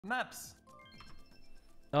Maps.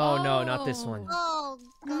 Oh no, not this one. Oh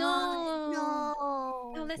God,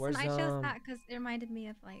 No. no. listen, Where's, I chose that because it reminded me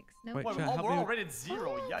of like snow. Wait, Wait, chat, help we're me- already at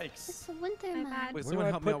 0. It's Yikes. a winter My map. bad. Wait, Where someone do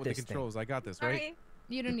I help me put out with the this thing? controls. I got this, Sorry. right?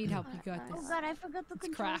 You don't need help. You got Oh this. God, I forgot the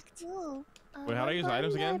controls cracked. too. Wait, how do I use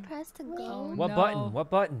items button again? I press to Oh, go? What no. button? What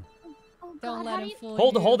button? Oh Don't God, let how him do you... fool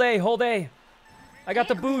Hold, you. hold A, hold A. I got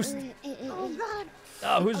the boost. Oh God.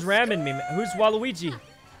 Oh, who's ramming me? Who's Waluigi?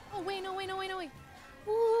 Oh wait, no, wait, no, wait, no, wait.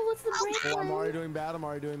 Ooh, what's the break Oh, I'm button? already doing bad. I'm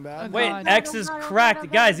already doing bad. Wait, God. X is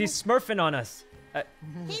cracked. Guys, he's smurfing on us.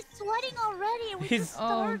 He's sweating already. We He's- just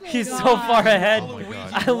started. He's so God. far ahead. Oh my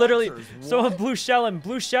God. I literally... Monsters, Someone blue shell him.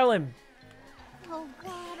 Blue shell him. Oh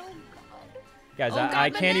God, oh Guys, Oh, God, I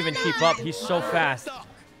can't even keep up. He's so fast.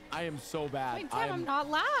 I am so bad. Wait, damn, I'm not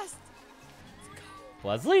last.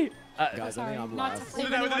 Leslie? Guys, I think I'm not to last.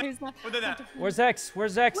 save anyone who's not. What did that? Where's X?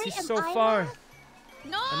 Where's X? Wait, He's am so I far. last?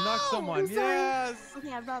 No. I knocked someone. I'm sorry. Yes. God.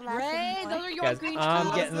 Okay, I'm not last Ray, anymore. those are your Guys, green I'm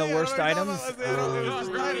cheeks. getting the worst items.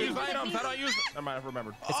 Oh, How do you use items? How do I use them? I might have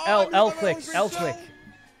remembered. It's L click. L click.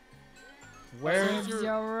 Where? You're Wait,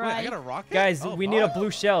 I right. got a rocket? Guys, Oh, we need a wow. blue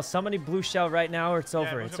shell. Somebody blue shell right now or it's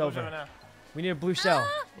over. Yeah, It's push it over. now. We need a blue shell.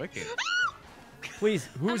 Wicked. Please.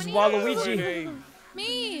 Who's many- Waluigi? Okay.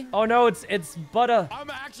 Me. Oh no, it's Butta. I'm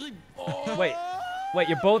actually. Wait,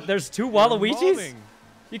 you're both. There's two Waluigis?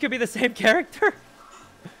 You could be the same character?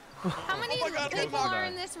 How many my God, people oh my are God.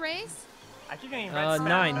 in this race? I keep getting red spam.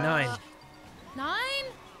 9.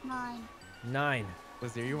 9? 9.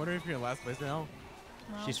 Was there? You wondering if you're in last place now?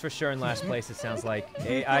 She's for sure in last place, it sounds like.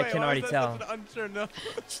 I can already tell. Unsure no.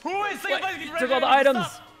 Who is second place? Get red Took all the red, items.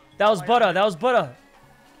 stop. That was my Butta. God. That was Butta.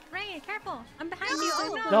 Ray, careful! I'm behind you.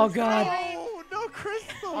 Oh Oh, no! God. Oh, no,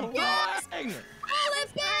 Crystal. Yes! Oh,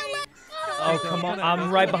 let's go! Let's go! Oh, come on.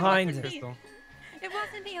 I'm right behind. Crystal. It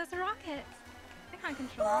wasn't me. It was the rocket. I can't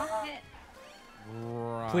control a rocket.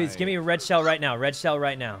 Right. Please, give me a red shell right now. Red shell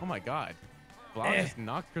right now. Oh my God. Blau just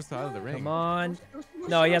knocked Crystal out of the ring. Come on.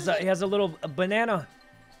 No, he has a little banana.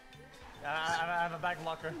 I have a back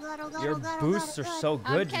locker. Oh God, oh God, Your oh God, boosts oh are God. so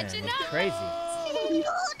good, man. catching It's up. crazy. No.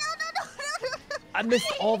 I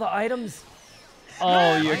missed all the items.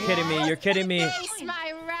 Oh, you're kidding me. You're kidding me. Face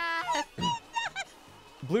my wrath.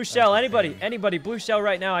 Blue shell. Anybody. Blue shell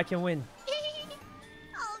right now. I can win.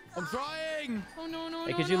 I'm trying. Oh no, no,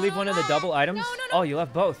 Hey, no, could you no, leave no, one of no. the double items? No, no, no. Oh, you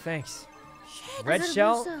left both. Thanks. Red Is it a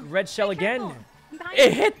shell. blue shell? Red shell again. Careful. I'm behind It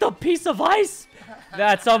you. hit the piece of ice.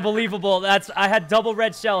 That's unbelievable. I had double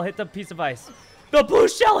red shell hit the piece of ice. The blue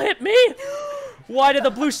shell hit me. Why did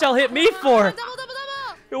the blue shell hit me for?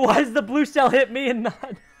 Double. Why does the blue shell hit me and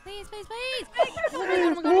not? Please. Oh my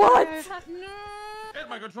God, oh my God, What? oh my God. No. Shit,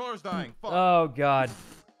 my controller's dying. Fuck. Oh God,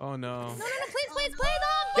 Oh no. No, please, play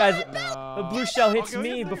them. guys, No. the blue shell hits I'll go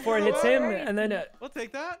me get before it it. hits him, and then. We'll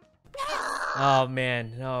take that. Oh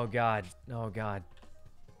man. Oh God. Oh God.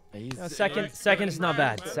 No, second's not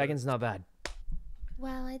bad. Second's not bad.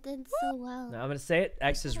 Wow, I did so well. Now I'm gonna say it.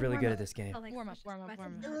 X is really good at this game. Oh, like, Warm up.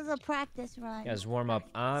 It was a practice run. Guys, warm up.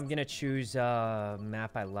 I'm gonna choose a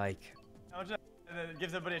map I like. I'll just,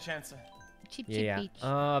 gives everybody a chance. Cheap Yeah.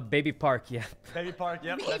 beach. Baby Park. Yeah. Baby Park,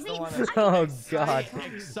 yep, that's the one. Oh God.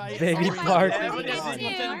 Excite Baby Arena. Park. Everybody Yes, else is you.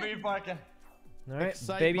 content Baby Park. All right.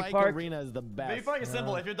 Excite Baby Bike Park. Arena is the best. Baby Park is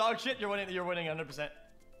simple. If you're dog shit, you're winning 100%.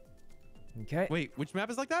 Okay. Wait, which map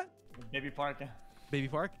is like that? Baby Park. Baby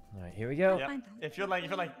Park? All right. Here we go. Yep. If you're like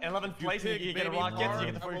 11th place, you get a rocket,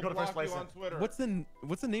 you get go to first place.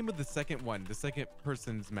 What's the name of the second one? The second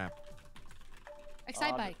person's map.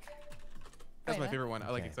 Excite bike. That's my Wait, favorite one. I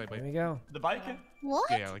like Okay, Excite Here Bike. we go. The bike?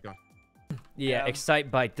 What? Yeah, I like that. Yeah. Yeah.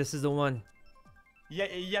 Excite Bike. This is the one. Yeah,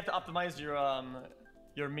 you have to optimize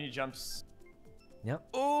your mini jumps. Yep.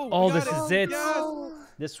 Oh, Oh, we got this is it. No.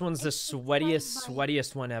 This one's the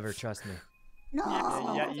sweatiest one ever. Trust me. No.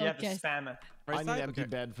 Yeah, you have to Okay. spam it. I Right need side? empty Okay.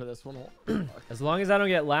 bed for this one. As long as I don't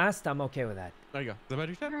get last, I'm okay with that. There you go. Is that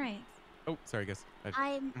better, Chef? All right. Oh, sorry, guys. I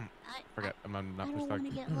I forgot. I'm I not don't first want to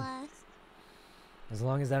dog. get last. As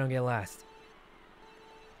long as I don't get last.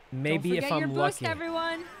 Maybe Don't if forget your I'm boost, lucky.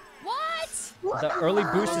 everyone. What? The early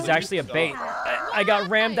boost is actually a bait. I got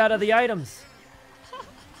rammed out of the items.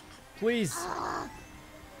 Please. I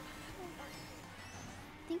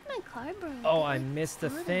think my car broke. Oh, I missed the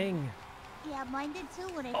Started. thing. Yeah, mine did too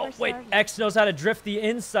when I Oh, first wait. started. X knows how to drift the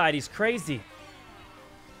inside. He's crazy.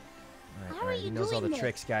 How All are right, he you knows all the doing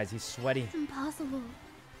tricks, guys. He's sweaty. It's impossible.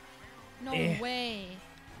 No Eh. way.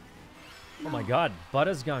 Oh my God,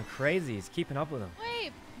 Butta's gone crazy. He's keeping up with him.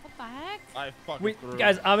 Wait, what the heck? I fucking Wait, threw.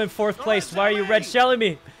 guys, I'm in fourth place. Why are you red shelling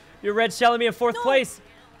me? You're red shelling me in fourth place.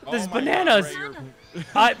 This is bananas.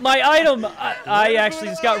 My item. I actually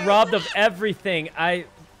just got robbed of everything.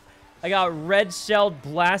 I got red shelled,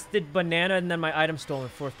 blasted banana, and then my item stolen.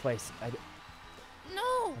 4th place.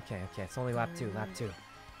 No. Okay, it's only lap 2. Lap 2.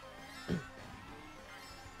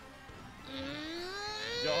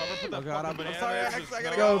 Yo, whoever put that Oh God, fucking I'm banana sorry, there, X, just I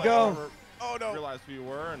gotta know go. Go. over- Oh no. Realize who you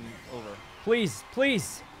were and over. Please.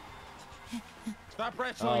 Stop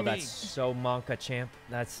red Oh, shelling me. that's so Monka, champ.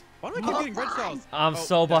 That's. Why do I keep getting red shells? I'm Oh,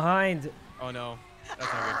 so that- behind. Oh no.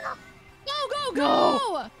 That's not good.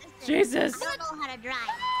 Go. Jesus. I don't know how to drive.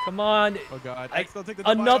 Come on. Oh God. I- X, don't take the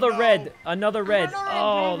double Another item, no. red. Another red. know how to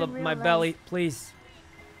Oh, drive in real my life. belly. Please.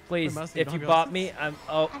 Please. must If be you dog bought glasses. me, I'm.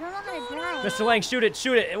 Oh. I don't know how to drive. Mr. Lang, shoot it.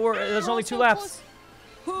 There's only 2 laps.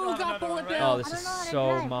 Who got bullet Oh, bill? this I don't is know how to so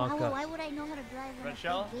drive. Monka. Why would I know how to drive? in Red a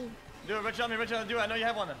shell? game? Do it, Red Shell me, Red Shell, do it. I know you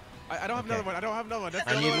have one. I don't have another one. I don't have another one. That's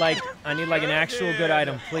the I other need one. I need like an actual good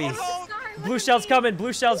item, please. Oh, Blue shell's coming.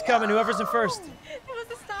 Blue shell's coming. Whoever's in first. It was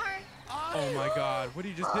a star. Oh my God. What did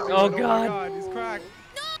you just hit me Oh, with? God. Oh my God. He's cracked.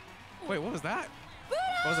 Wait, what was that?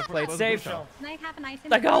 What was the Play it what was the safe. blue shell? Knife have an ice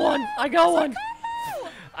in I got one. I got one.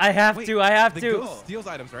 I have Wait, to. I have The to. ghost steals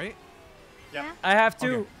items, right? I have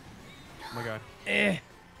to. Okay. Oh my God. Eh.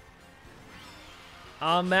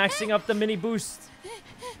 I'm maxing up the mini boost.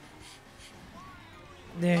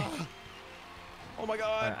 Eh. Oh my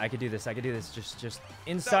God. Alright, I could do this. Just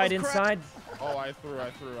inside, was correct. inside. Oh, I threw. I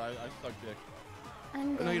sucked dick.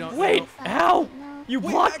 I'm No, going you don't. Wait, fast. how? No. You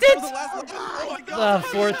Wait, blocked X, that was it? the last one. Oh my God.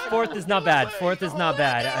 Fourth is not bad. Fourth is not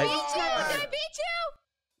bad. I beat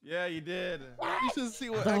you. Yeah, you did. You should see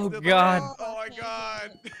what Oh, X did. God. Oh my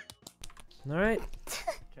God. All right,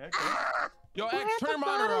 Okay. Yo, We're X, at turn the your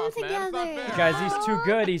monitor bottom off, man. It's not together. fair. guys, he's too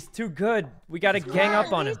good. He's too good. We gotta gang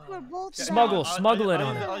up on him. Smuggle it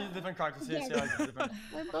on him. I'll use different characters. See, see, I'll use different.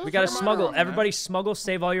 We gotta Turn him smuggle. on, Everybody smuggle.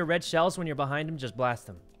 Save all your red shells. When you're behind him, just blast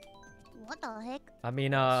them. What the heck? I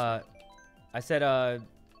mean, I said,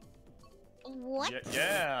 What?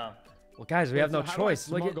 Yeah. well, guys, we have no How do I choice.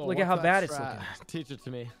 Look smuggle? at how What's bad that it's strat? looking. Teach it to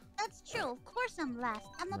me. That's true. Of course I'm last.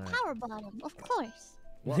 I'm a Alright. power bottom. Of course.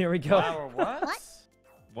 Here we go. Flower what? What?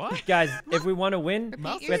 What? Guys, if we want to win, Repeat we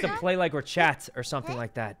have to yourself. play like we're chat or something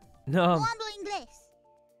like that. No. No hablo inglés.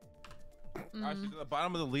 I should at the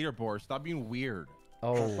bottom of the leaderboard. Stop being weird.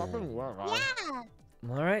 Oh. Yeah.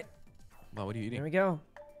 All right. Well, what are you Here eating? we go.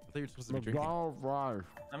 I thought you were supposed to be drinking.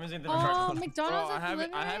 I'm using different Oh, characters. McDonald's Bro, are I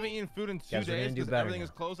haven't delivering? eaten food in 2 Guys, we're gonna days do because better everything now.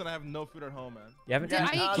 is closed and I have no food at home, man. You haven't Yeah,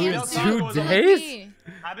 eaten I food in can't 2 tell. Look at days? me.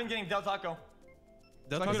 I've been getting Del Taco.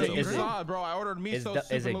 That's Like, not Is good. it- God, bro, I ordered is miso the-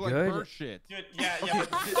 soup is and it looked like good? bird shit. Dude, yeah.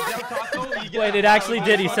 But Del Taco, you get Wait, a it actually flour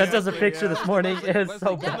did. He bun. sent us a picture this morning. It is Let's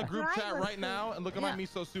so go in the bad. group chat right now and look at my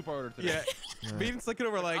miso soup I ordered today. Yeah. Me and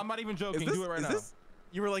Sykkuno were like, I'm not even is joking. this, Do it right is now. this?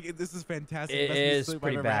 You were like, this is fantastic. It Best miso is soup I've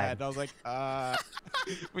pretty ever bad. had. And I was like,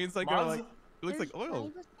 me and Sykkuno were Mars? like, it looks like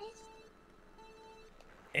oil.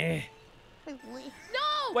 Eh. Wait.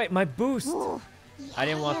 No. Wait, my boost. Oh, I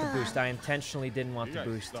didn't want the yeah. boost. I intentionally didn't want You the guys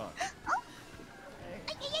boost. suck.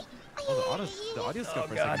 Oh, the audio skipped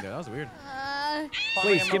for a second there. That was weird.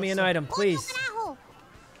 Please, give me an item, please.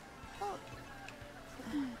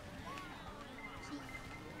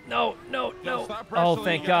 No. Yo, stop Oh, pressuring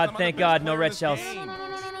thank me, guys. God, I'm thank the God, best no player red in this shells. game.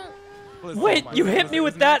 Listen, Wait, you listen, hit me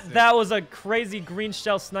with listen, that? listen. That was a crazy green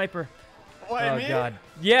shell sniper. What, Oh me? God.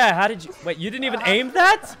 Yeah, how did you? Wait, you didn't even aim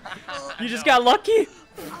that? You just got lucky?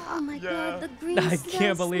 Oh my Yeah. god, the green I shell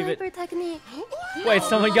can't believe it. sniper technique. Wait,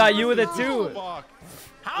 someone got you with it too. Fuck.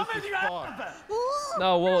 How This many is you have? Ooh,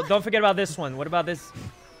 No, well, don't forget about this one. What about this?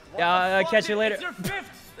 Yeah, I'll catch you later. It's your fifth.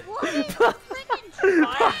 what is the freaking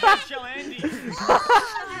Five Red Shell Andy.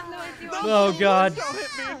 I have no idea. Oh God.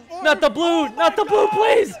 Not the blue, not the blue,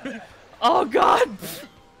 please. Oh God.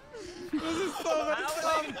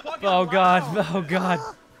 Oh God, oh God.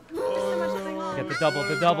 Get the double,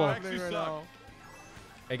 the double. Actually suck.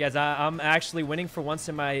 Hey guys, I'm actually winning for once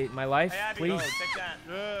in my life. Hey, Abby, Please, take that.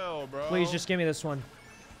 Chill, bro. please just give me this one.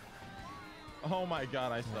 Oh my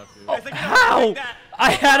God, I suck, dude. It's like, How? take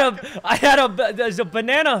that. There's a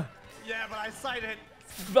banana. Yeah, but I sighted it.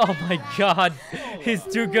 Oh my God. He's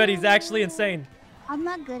too good. He's actually insane. I'm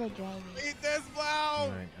not good at driving. Eat this, Blau! All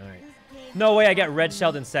right. No way I got red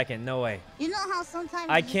shelled in second. No way. You know how sometimes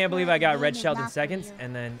I you just can't believe feel I like got the red game is shelled in not for seconds you.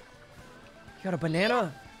 and then you got a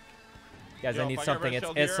banana. Guys, Yo, I if need I get something. red It's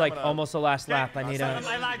shelled it's here, like I'm gonna- almost the last lap. I need I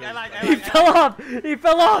a. like. He fell off. He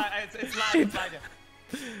fell off. It's live.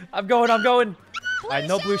 I'm going. All right,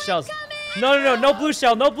 no blue shells. No blue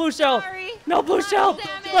shell. No blue shell. Sorry. No blue shell.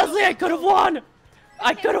 Damn it. Leslie, I could have won.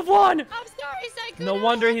 I could have won. I'm sorry, Sykkuno. No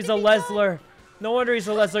wonder he's a Lesler. No wonder he's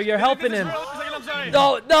a Lesler. You're helping him. I'm sorry.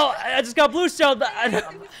 No, I just got blue shelled.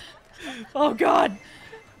 Oh God.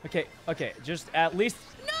 Okay, just at least.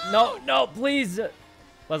 No, please.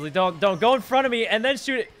 Leslie, don't go in front of me and then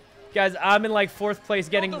shoot it. Guys, I'm in like 4th place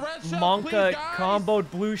getting the red shell, Monka please, guys. comboed,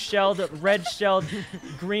 blue shelled, red shelled,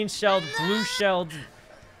 green shelled, blue shelled.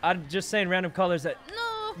 I'm just saying random colors that.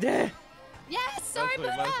 No. Yes, sorry,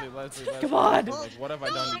 Leslie. Come on. Like, what have I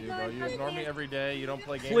done to you, bro? You ignore me every day. You don't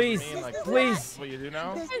play games Please, with me. And, like, please. That's what you do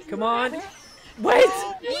now? Come on. Wait!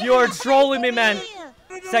 You're trolling me, man.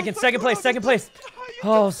 Second place.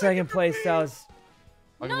 Oh, second place. That was.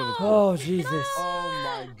 I can live with Oh, Jesus. Oh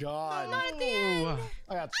my god. I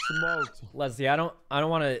got smoked. Leslie, I don't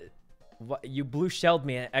want to. You blue shelled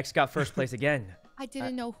me. X got 1st place again. I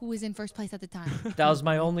didn't know who was in 1st place at the time. That was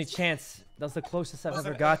my only chance. That was the closest I've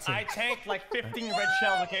ever gotten. I tanked like 15 red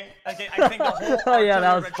shells, okay? Okay, I tanked the whole Oh yeah,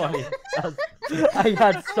 that was artillery red funny. I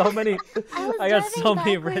got so many. I got so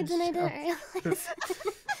many red And I shells. didn't realize.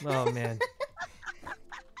 Oh man.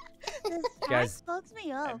 Guys. Fucks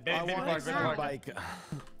me up. I want Big to mark. bike.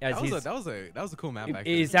 Guys, That was a cool map.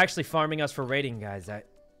 Actually. he's actually farming us for rating, guys.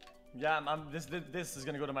 Yeah, this is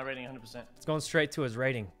gonna go to my rating 100%. It's going straight to his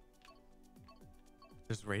rating.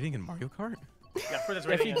 There's rating in Mario Kart. Yeah, for this If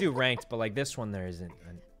rating. you do ranked, but like this one, there isn't.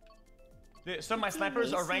 So my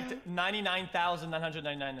snipers are ranked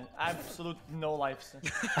 99,999. Absolute no lives.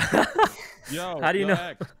 Yo, How do you know?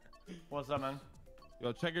 X. What's up, man?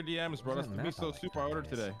 Yo, check your DMs, bro. That's the Map miso I like soup I ordered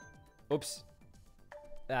this. today. Oops.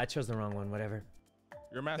 I chose the wrong one. Whatever.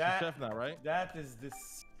 You're a master chef now, right? That is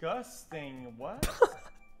disgusting. What?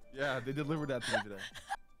 Yeah, they delivered that to me today.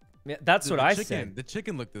 Yeah, that's Dude, what the I chicken, said. The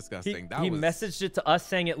chicken looked He disgusting. messaged it to us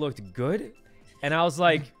saying it looked good, and I was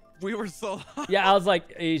like, We were so. yeah, I was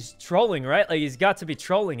like, he's trolling, right? Like he's got to be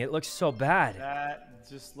trolling. It looks so bad. That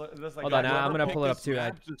just looks like. Hold on, that. I'm gonna pull it up too.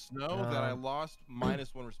 Just know that I lost -1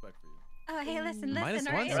 respect for you. Oh, hey, listen, Minus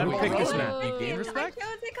all one? right? So we pick this map. You gain I respect? chose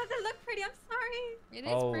it because it looked pretty. I'm sorry. It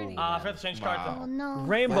is Oh. pretty. I forgot to change cards. Oh no.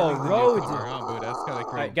 Rainbow Road. That's kind of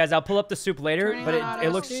All right, guys, I'll pull up the soup later, but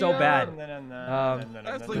it looks so bad.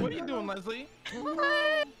 Leslie, what are you doing, Leslie?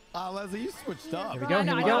 Leslie, you switched up. Here we go.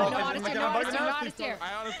 No, Here we go. no, honest here.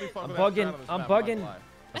 I honestly fuck I'm with that bugging. sound of this I'm map, bugging. not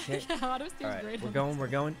gonna Okay. Yeah, honest All is right, great. we're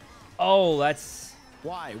going. Oh, that's.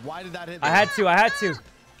 Why? Why did that hit? I had to.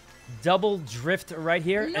 Double drift right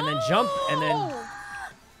here, and then jump, and then.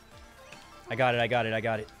 I got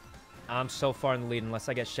it. I'm so far in the lead. Unless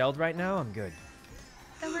I get shelled right now, I'm good.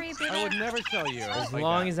 Don't worry, baby. I would never show you. As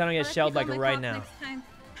long as I don't get Let's shelled keep like on my right top now. next time.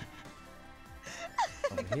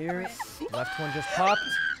 Over here, left one just popped.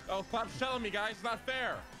 Oh, stop shelling me, guys. It's not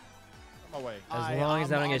fair. On my way. As long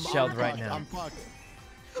as I don't get shelled right now. I'm fucked.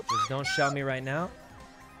 Just don't shell me right now.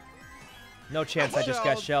 No chance I just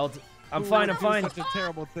got shelled. I'm fine. Such a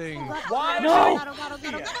terrible thing. Why? No!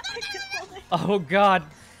 Oh god.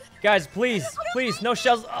 Guys, please, no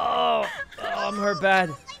shells. Oh, I'm hurt bad.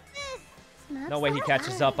 No way he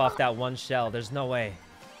catches up off that one shell. There's no way.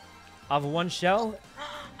 Off one shell?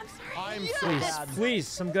 I'm so Please, bad. please,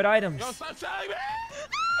 some good items. Yo, stop shelling me!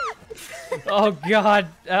 Oh god,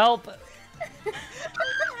 help.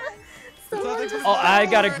 Oh, I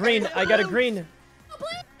got a green.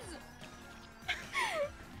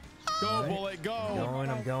 Go, bullet, go.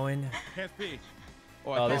 I'm going. Can't speak.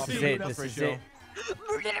 Oh, this is it.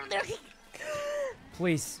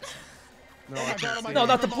 Please. No,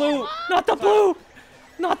 not the blue. Not the blue.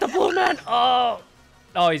 Not the blue, man. Oh.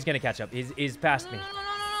 Oh, he's gonna catch up. He's past me. No.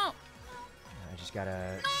 I just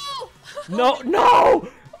gotta. No.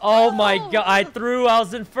 Oh my god. I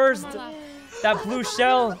was in first. That blue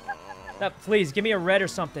shell. Please give me a red or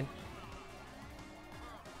something.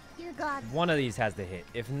 Dear God. One of these has to hit.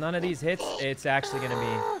 If none of these hits, it's actually gonna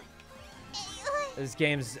be. This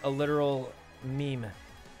game's a literal meme.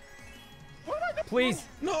 Please.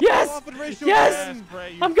 No, Yes! fall off in ratio Yes! again.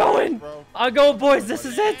 Bray, you I'm going. bro. I'll go, boys. This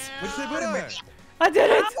is it. What'd you say, Buddha? I did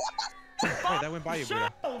it. Wait, that went by you,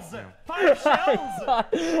 Buddha. Shells! 5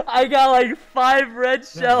 shells! I got like 5 red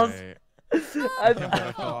shells. Hey, I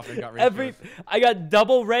fell off and got ratio. I got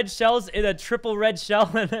double red shells in a triple red shell,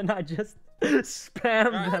 and then I just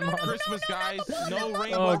spammed Guys, them on. Christmas, guys. No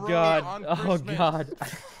rainbow Oh road god. on Oh Christmas. god.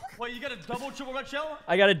 Wait, you got a double triple red shell?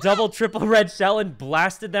 I got a double triple red shell and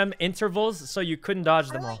blasted them intervals so you couldn't dodge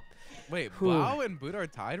them all. Wait, Whew. Wow and Buddha are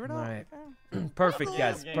tied right now? All right. Perfect,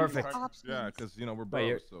 guys. Perfect. Yeah, because, you know, we're Wait,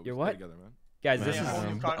 bros, so you're we what? stay together, man. Guys, this Yeah, is hold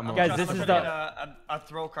your card. I'm I'm guys, trying this to is put the- in a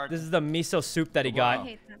throw card. this is the miso soup that he Wow. I got,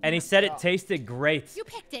 hate that. and he said it tasted great. You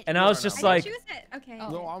picked it. And I was just I like, didn't choose it. Okay.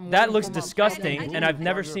 No, I'm that waiting looks for my disgusting, friend. and I've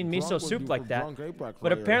never seen miso soup like that.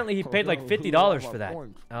 But apparently he paid like $50 for that.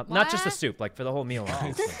 Not just the What? soup, like for the whole meal.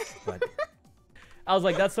 But I was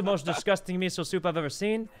like, that's the most disgusting miso soup I've ever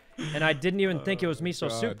seen, and I didn't even think it was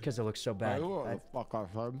miso soup because it looked so bad. Fuck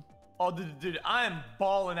off, son. Oh, dude, I am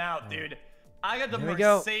balling out, dude. I got the Here we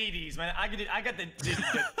go. Mercedes, man. I got the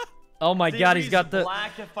Oh my God, he's got the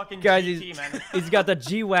black fucking guys. GT, man. He's got the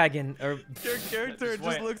G-wagon. Or Your character Just just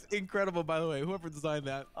wait. looks incredible, by the way. Whoever designed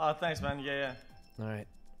that. Oh, thanks, man. Yeah. all right.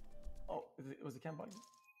 Oh, was the cam bug?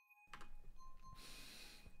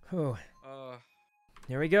 Whew.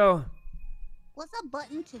 Here we go. What's a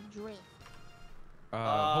button to drift?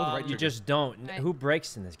 Hold the right You trigger. just don't. Right. Who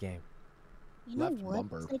breaks in this game? You know Left what?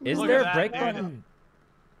 bumper. It's like Is Look there a at break that, dude. button?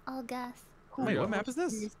 I'll guess. Wait, what map is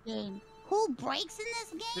breaks this? in game? Who breaks in this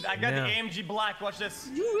game? Dude, I got Yeah. the AMG black. Watch this.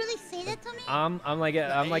 You really say that to me? I'm like a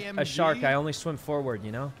AMG? shark. I only swim forward.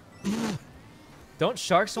 You know. Don't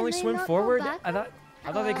sharks Can only they swim not go forward? I backwards?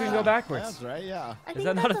 thought they couldn't go backwards. That's right, yeah. I Is think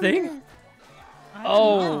that not that's a thing? myth.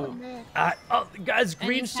 Oh, No. oh, guys, Any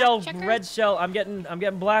green fact shell, checkers? red shell. I'm getting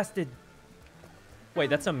blasted. Wait,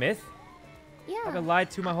 that's a myth? I've been Yeah.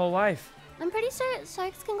 lied to my whole life. I'm pretty sure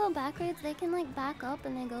sharks can go backwards. They can like back up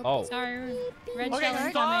and they go. Oh. Sorry, red Okay, shell is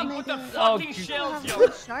stop coming. with the Oh, fucking g- shells, yo.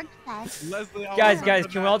 Shark fest. Leslie, I'll Guys, remember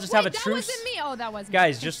can we all just have a Wait, that truce? wasn't me. Oh, that was me.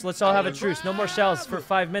 Guys, just let's all have a truce. No more shells for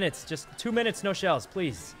 5 minutes. Just 2 minutes, no shells,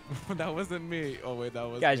 please. that. That wasn't me. Oh wait, that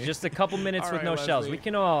was Guys, me. just a couple minutes All with right, no shells. Leslie. We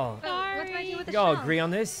can all, What do I do with the we all shell? agree on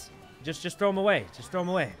this. Just throw them away. Just throw them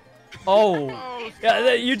away. Oh,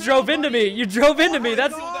 yeah, you drove into me. You drove into me.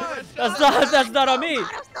 That's not on me. I'm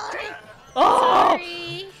sorry. Oh,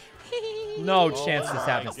 Sorry. no Oh chance this my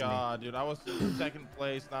happens to me. God, dude, I was in second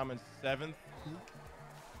place. Now I'm in 7th.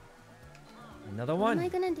 Another What am I one.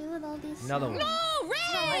 gonna do with all these? Another shells? one.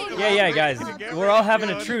 No, red. Yeah, guys. We're all having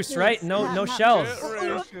a truce, right? No shells.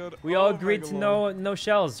 Shield. We all Oh my agreed to lord. no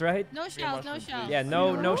shells, right? No shells. No shells. Yeah,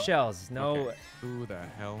 no No? shells. No. Okay. Who the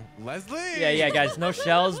hell? Leslie! Yeah, guys. No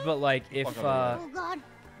shells, but like if Oh God. What?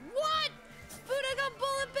 But I got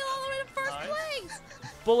bullet bill all the way to first Nice. place.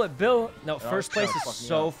 Bullet Bill, no, first place kinda is fucked me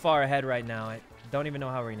so up. far ahead right now. I don't even know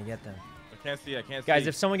how we're gonna get them. I can't see. I can't Guys, see.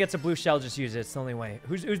 if someone gets a blue shell, just use it. It's the only way.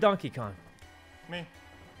 Who's Donkey Kong? Me.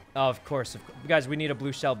 Oh, of course. Guys, we need a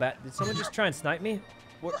blue shell bat. Did someone just try and snipe me?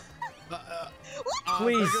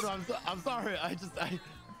 Please. I'm sorry.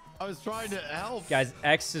 I was trying to help. Guys,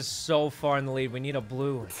 X is so far in the lead. We need a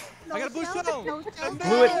blue. I got a blue shells, shell. no shells.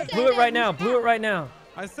 Blue it right now. Blue it right now.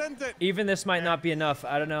 I sent it. Even this might not be enough.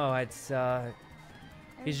 I don't know. It's There's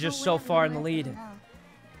he's no just way so I'm far in gonna the lead. let them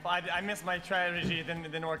know. I missed my strategy. It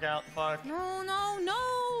didn't work out. Fuck.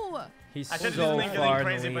 No. He's I should so have far been in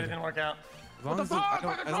crazy, the but it lead. didn't work out. As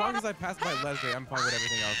long as I pass by Leslie, I'm fine with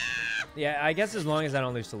everything else. Yeah, I guess as long as I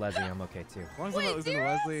don't lose to Leslie, I'm okay too. As long as I'm not losing to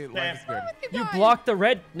Leslie, life is good. You blocked the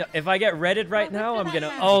red. No, if I get redded right now, I'm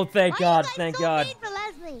gonna. Oh, thank Why God, are you guys thank so God. mean for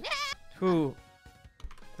Leslie? Who?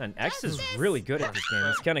 And X is really good at this game.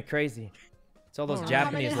 It's kind of crazy. It's all those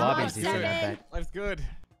Japanese lobbies he's in, I bet. Life's good.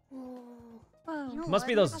 You know Must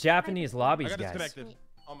be what? those Japanese I lobbies, got guys. disconnected.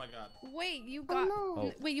 Oh my God. Wait, you got.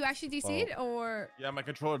 no. Wait, you actually DC'd or? Yeah, my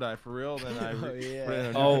controller died for real. Then I put in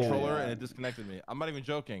a new Oh. controller and it disconnected me. I'm not even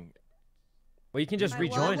joking. Well, you can just Well,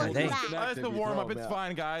 rejoin, I what's think. that? It's the warm up. It's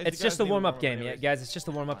fine, guys. It's You guys just a need to warm-up warm game, yeah, anyways. guys. It's just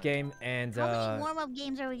a warm-up game, and How many warm-up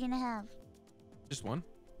games are we gonna have? Just one?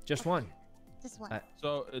 just one. Just one.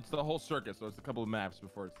 So it's the whole circuit. So it's a couple of maps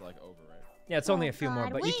before it's like over, right? Yeah, it's only Oh, a few more,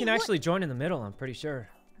 God. but you Wait, can what- actually join in the middle. I'm pretty sure.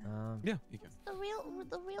 Yeah, you can. The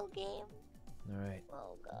real game. All right,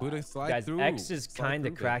 Oh God. Buddha slide guys. through. X is Slide kind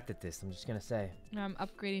of through, cracked at this. I'm just gonna say. I'm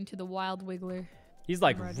upgrading to the Wild Wiggler. He's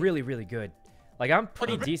like I'm ready. really, really good. Like I'm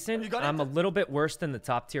pretty you decent. got it? I'm a little bit worse than the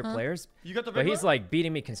top tier players, You got the but he's regular? like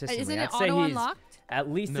beating me consistently. Isn't I'd it say auto he's unlocked? at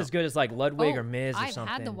least No. as good as like Ludwig Oh, or Miz or I've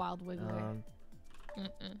something. had the Wild Wiggler.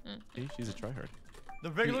 She's a tryhard.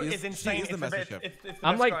 The regular She is is- she insane. is the It's a Master bit- Chef. it's the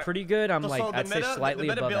I'm best like card. pretty good. I'm So like the I'd say meta- slightly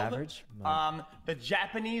the meta above build, average. but- The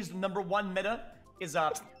Japanese #1 meta is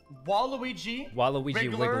Waluigi,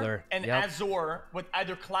 Waluigi Wiggler. and Yep. Azure with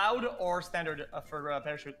either Cloud or Standard for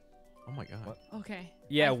parachute. Oh my god. Okay.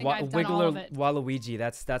 Yeah, I think I've done all of Wiggler it. Waluigi.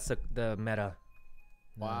 That's the meta.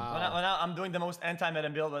 Wow. Well, now I'm doing the most anti-meta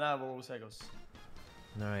build, but now we'll see how it goes.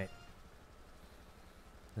 All right.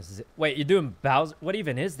 This is it. Wait, you're doing Bowser? What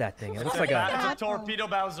even is that thing? It looks like a It's a Torpedo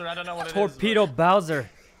Bowser. I don't know what it is. Torpedo Bowser.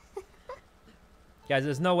 Guys,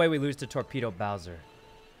 there's no way we lose to Torpedo Bowser.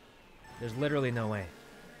 There's literally no way.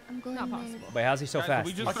 I'm going Not mid. possible. Wait, how's he so Guys, fast?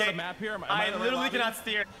 we just Okay, start a map here. Am I I in the right literally lobby? cannot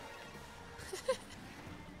steer.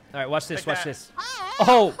 All right, watch this. Like Watch that. this.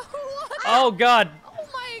 Oh, oh God. Oh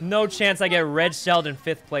my. No chance I get red shelled in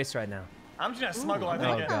 5th place right now. I'm just gonna smuggle. I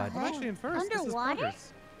Oh, think. God. I'm actually in first. This is Underwater?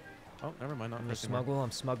 progress. Oh, never mind. Not I'm missing smuggle.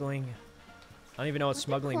 I'm smuggling. I don't even know what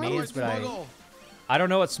smuggling close? means, but I don't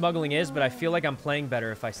know what smuggling is, but I feel like I'm playing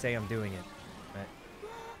better if I say I'm doing it.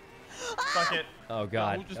 Right. Fuck it. Oh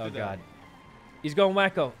God. who just Oh did that? God. He's going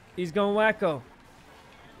wacko. He's going wacko.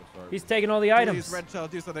 Sorry. He's taking all the Please, items. Red Shell,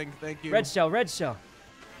 do something. Thank you. Red shell. Red shell.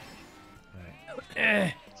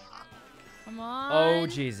 Come on. Oh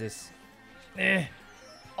Jesus.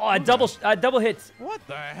 Oh, I double hit. What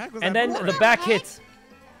the heck was And that? then for? the back hit.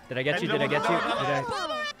 Did I get you? Did I get you? Did I?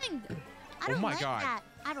 Boomerang. I don't my like God. that.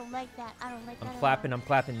 I don't like that. I don't like that. I'm at clapping. all. I'm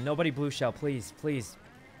clapping. Nobody blue shell, please, please.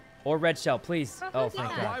 Or red shell, please. Oh, thank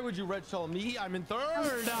Why God. would you red shell me? I'm in third.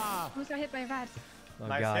 Who's got hit by red? Oh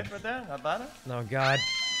Nice God. hit right there. Not bad. Oh God.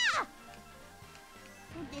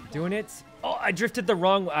 Who did that? Doing it. Oh, I drifted the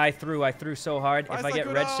wrong. I threw so hard. Why If I get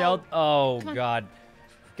Sykkuno? red shelled, oh God.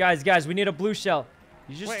 Guys, we need a blue shell.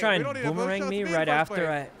 You just Wait, try we and don't need a blue boomerang shell me to be in right first after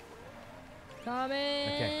place.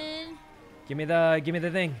 Coming. Give me the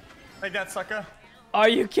thing. Take that, sucker. Are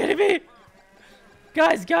you kidding me?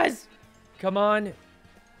 Guys. Come on.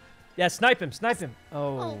 Yeah, snipe him.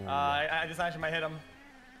 Oh. I just actually might hit him.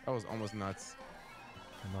 That was almost nuts.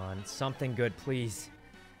 Come on. Something good, please.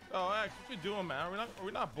 Oh, X, what you doing, man? Are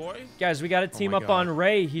we not boys? Guys, we got to team my up God. on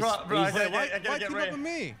Ray. Bro, I gotta Why get team Ray. up with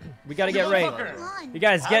me? We got to get Ray. Motherfucker. Hold on. You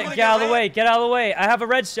guys, I'm get gonna out of get the way. Ray. Get out of the way. I have a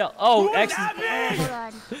red shell. Oh, X is... Hold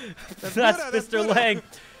on. That's Buddha, that's Mr. Buddha. Lang.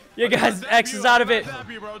 You guys, Zap X you, is out of I'm it. not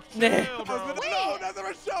zap you, bro. Nah. Chill, bro. No, not the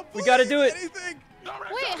Rochelle, We gotta do it. Anything. No,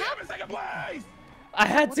 Red Wait, Shell, how- damn it, second place. I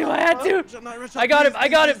had to. Not Rochelle, I got him. please, I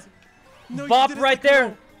got please, him. please. No, you Bop didn't, right Sykkuno.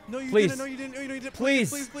 there. No, you Please. didn't. No, you didn't. No, you didn't.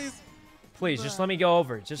 Please. Please. Please, just let me go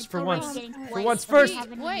over. Just for Already once. getting For twice, once, so we first.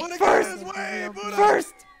 haven't Wait. even First. started the Way, real Buddha. game.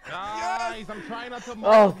 First. Guys, I'm trying not to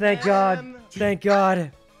Oh, move, thank God. man. Thank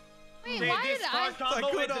God. Wait, Dude, why this did I? car combo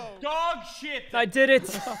is Sykkuno. dog shit. I did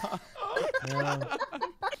it.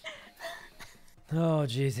 Oh,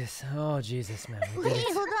 Jesus. Oh, Jesus, man. We did Wait,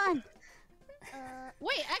 it. hold on.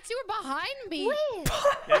 Wait, X, you were behind me.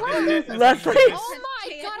 Wait. Leslie. Oh my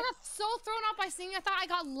God, I got so thrown off by seeing. I thought I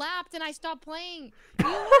got lapped and I stopped playing. You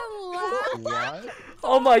were lapped. What?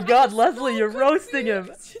 Oh, my God, Leslie, you're roasting him.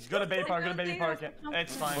 Go to baby park. Go to baby park.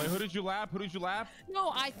 It's fine. Wait, who did you lap? No,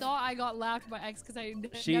 I thought I got lapped by X because I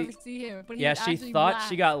She- never see him. But he Yeah, was she actually thought lapped.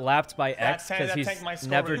 she got lapped by That X tank- because that he's tank might score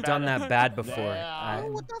never really done bad. that bad before. Yeah.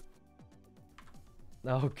 Oh, what the?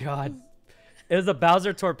 Oh, God. It was a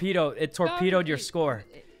Bowser torpedo. It torpedoed your score.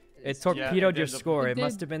 It torpedoed your did. score. It It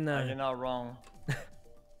must did. have been You're the... not wrong.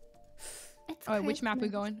 It's Oh, which map we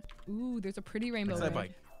Christmas. going? Ooh, there's a pretty rainbow. Side there.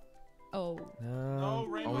 bike. Oh, No,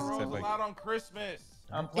 Rainbow Always Road's said, like- allowed on Christmas.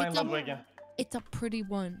 I'm playing It's a- Ludwig. it's a pretty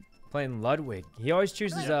one. Playing Ludwig. He always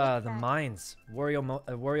chooses Ludwig. the mines.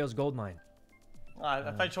 Wario's gold mine. I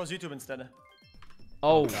thought I chose YouTube instead.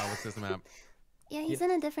 Oh, God, what's this map? Yeah, he's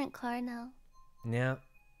in a different car now. yeah.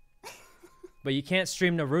 But you can't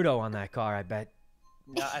stream Naruto on that car, I bet.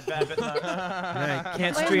 Yeah, I bet not. Yeah,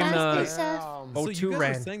 can't Or stream Master the... Chef. Oh, so you two guys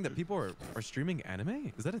ran. are saying that people are streaming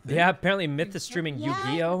anime? Is that a thing? Yeah, apparently Myth is streaming Yeah,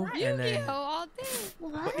 Yu-Gi-Oh! And then... Yu-Gi-Oh all day.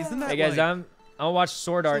 What? Isn't that Hey guys, like, I'll watch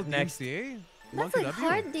Sword Art so next. DMCA? That's 1KW? like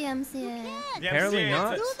hard DMCA. The Apparently MCA,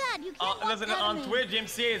 not. Do that. You can't watch Listen, on anime. Twitch,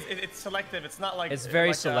 MCA it's selective. It's not like It's very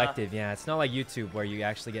like, selective, yeah. It's not like YouTube where you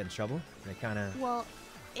actually get in trouble. They kind of... Well,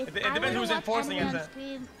 if It I depends were to who's watch enforcing anime it. on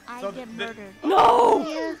stream, I So get the- murdered. No!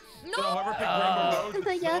 Yeah. So whoever picked Rainbow Road, The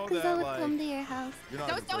just know Yakuza that, would like, come to your house. you're not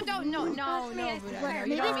Don't, important. don't, no, no, What, no. maybe it's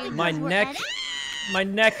because My we're neck... anime? My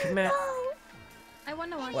neck, man. I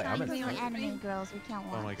want to watch Wait, I'm that. in- Because we're anime girls, we can't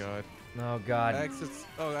watch. Oh my God. Oh, God. X, it's...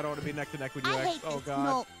 Oh, I don't want to be neck to neck with you, I X. hate Oh this.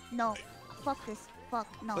 God. No. Fuck this. Fuck.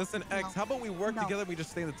 No. Listen, no. X, how about we work No. together and we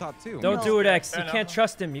just stay in the top two? Don't No. do it, X. Fair You enough. can't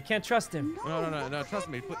trust him. You can't trust him. No, trust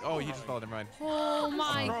me. Oh, he just followed him, right? Oh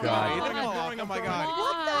my Oh, God. He didn't fall off. Oh my God.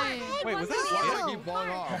 What the Why? heck? Wait, was What that the Why skip? do I hell? keep falling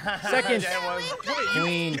off? Second. Yeah, it was.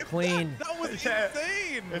 Clean, clean. That was Yeah.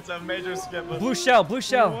 insane. It's a major skip. Blue shell, blue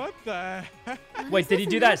shell. What the heck? Wait, did he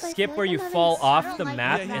do that skip where you fall off the like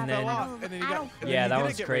map that. Yeah, and he fell then... off, and then he got... and then Yeah, he that didn't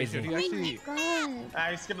was get crazy. ratioed. He actually... God.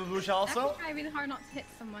 I skipped the blue shell I also. try really hard not to hit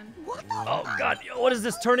someone. What the Oh, God. What is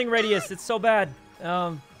this turning radius? It's so bad.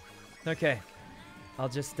 Okay. I'll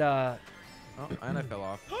just, Oh, and I fell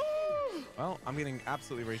off. Well, I'm getting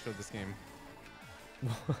absolutely ratioed this game.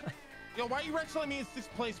 Yo, why are you wrestling me in 6th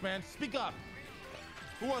place, man? Speak up.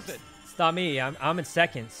 Who was it? It's not me. I'm in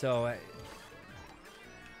second, so...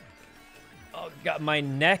 Oh, God. My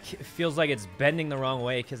neck feels like it's bending the wrong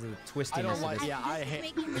way because of the twistiness I don't of like. this. Yeah, I This is hate.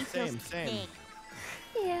 making me feel Same. sick.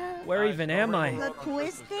 Yeah. Where even am I? The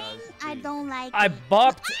twisting, I don't like I it.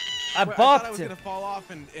 bopped. I Wait, I thought I was bopped. gonna fall off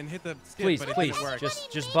and hit the skip, Please, but it please. didn't work.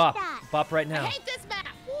 Just bop. Bop right I now. hate this map.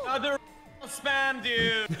 Another spam,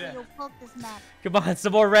 dude. Yo, fuck this map. Come on,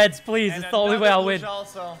 some more reds, please. And It's the only way another I'll blue win. shell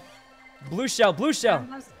also. Blue shell, blue shell.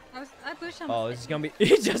 I pushed him. Oh, this is gonna be.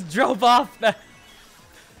 He just drove off.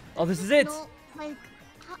 Oh, this is it. No, like,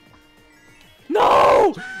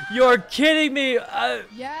 No! You're kidding me.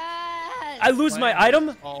 Yes. I lose my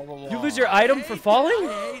item? You lose your item for falling?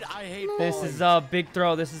 I hate This falling. is a big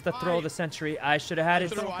throw. This is the throw of the century. I should have had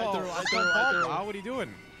it. Wow, what are you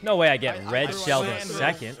doing? No way I get I red threw shelled my in hand.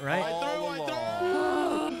 second, right?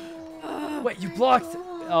 I Wait, you blocked.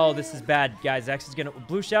 Oh, this is bad, guys. X is gonna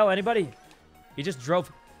blue shell. Anybody? He just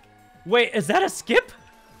drove. Wait, is that a skip?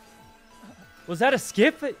 Was that a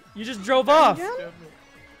skip? You just drove off.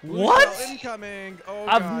 What? Incoming. Oh,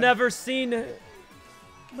 I've God. never seen.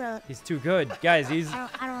 Bro, He's too good, guys. I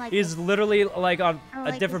don't like He's this. literally like on I don't a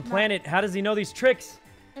like different this map. planet. How does he know these tricks?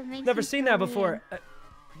 It makes Never me seen feel that before. weird.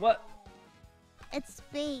 What? It's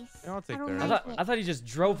space. Yeah, I'll take I don't third. I like thought it. I thought he just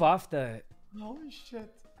drove off the. Holy shit.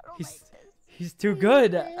 I don't He's like this. he's too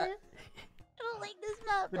good. I don't like this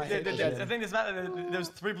map. I think this map, there's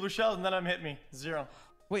 3 blue shells and none of them hit me. 0.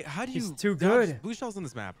 Wait, how do He's you too dodge good. blue shells on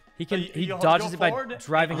this map? He can So he you dodges go it by forward,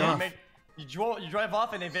 driving and off. you drive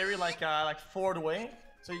off in a very like forward way.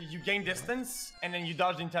 So you gain distance and then you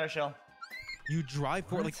dodge the entire shell. You drive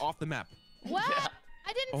forward like off the map. What?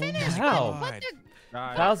 I didn't Oh finish. my How? What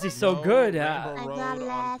God. the? How's he so good? I got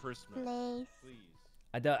last place.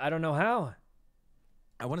 I don't know how.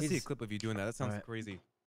 I want to see a He's- clip of you doing that. That sounds Alright. crazy.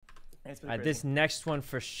 It's pretty This next one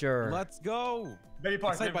for sure. Let's go. Baby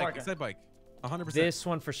park, Excite baby bike. park. Excite bike. 100%. This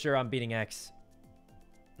one for sure. I'm beating X.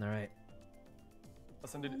 All right.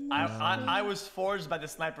 Listen, dude, I was forged by the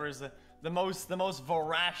snipers, the most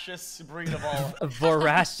voracious breed of all.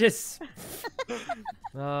 Voracious.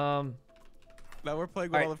 Now we're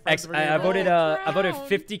playing with All all right, the friends. X. we're I gonna- voted. I voted Round.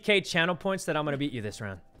 50K channel points that I'm gonna beat you this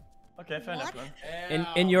round. Okay, fair enough, man.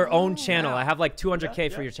 In your own channel, I have like 200K Yeah,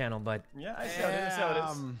 for yeah. your channel, but Yeah, I see how it is. I see how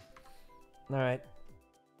it is. all right.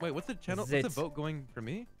 Wait, what's the channel? Zit. What's the vote going for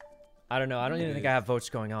me? I don't know. I don't even think I have votes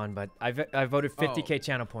going on, but I voted 50K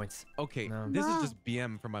channel points. Okay, No. this is just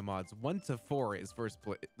BM for my mods. 1 to 4 is first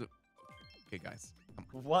place. Okay, guys.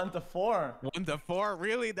 1 to 4. 1 to 4?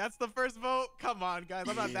 Really? That's the first vote? Come on, guys.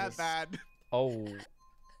 I'm not that bad. Oh.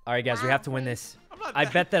 All right, guys, we have to win this. I'm not I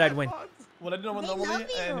bet that I'd win. mods. What I do They normally love in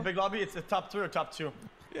the you. big lobby, it's the top 3 or top 2.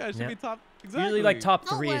 Yeah, it should Yeah. be top. Exactly. Usually like top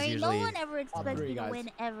Don't 3 worry, is usually. no one ever expects three, me to guys.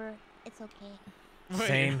 win ever. It's okay. Wait.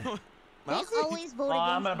 Same. They always vote Oh,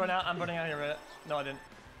 I'm against gonna burn me. out. I'm burning out here. Right? No, I didn't.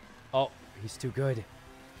 Oh, he's too good.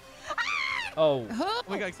 Oh, Huh?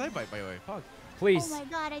 We got Excite Bike, by the way. Fuck. please. Oh my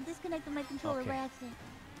god, I disconnected my controller Okay. by accident.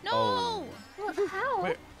 No. Oh. What? How?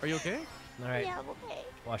 Wait, are you okay? All right. Yeah, I'm okay.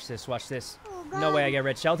 Watch this. Watch this. Oh, No way I God. get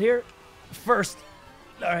red shelled here. First.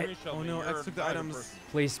 All right. Oh no, X took the items.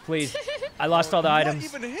 Please, please. I lost all the items.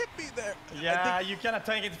 What even hit me there? Yeah, you cannot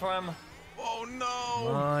take it from. Oh Come no.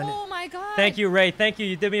 on. Oh my god. Thank you, Ray. Thank you.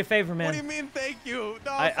 You did me a favor, What do you man. mean, thank you?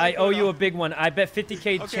 No, I owe you a Sykkuno. big one. I bet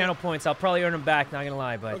 50K Okay. channel points. I'll probably earn them back. Not gonna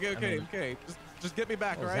lie, but. Okay, I okay, mean, okay. Just get me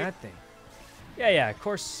back, what was alright? that thing? Yeah, yeah. Of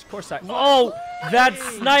course I. Oh, that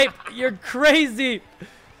snipe! You're crazy.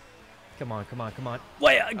 Come on, come on, come on.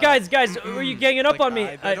 Wait, guys, were you ganging up on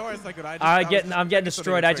me? I'm getting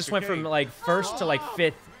destroyed. I just went from like first to like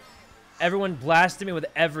 5th. Everyone blasted me with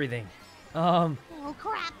everything. Oh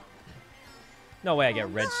crap. No way I get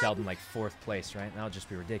red shelled in like 4th place, right? That'll just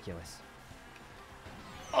be ridiculous.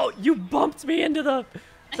 Oh, you bumped me into the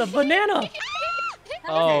banana.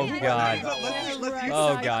 Oh god.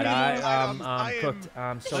 Oh god. I'm cooked.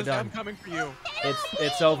 I'm so I'm done. coming for you.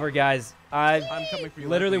 It's over, guys. I I'm coming for you.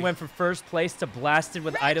 literally Leslie. went from 1st place to blasted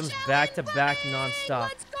with items back to back nonstop.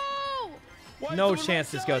 Let's go. No chance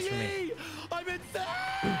this goes for me. I'm in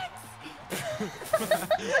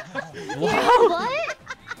Wow. What?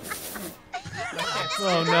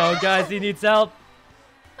 Oh no, guys, he needs help.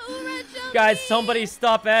 Oh, red shell Guys, me. somebody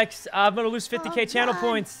stop X. I'm gonna lose 50K channel God.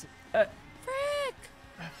 points. Frick.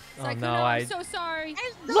 Oh Sykkuno, no, I'm so sorry.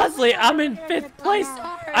 There's no Leslie, way I'm in gonna 5th get place. that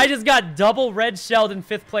out. I just got double red shelled in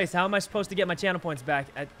 5th place. How am I supposed to get my channel points back?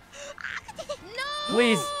 No.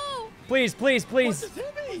 Please. Please, please, please.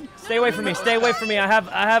 Stay away from me. Stay away from me. I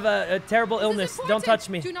have a terrible This is illness. Don't important. touch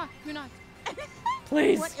me. Do not.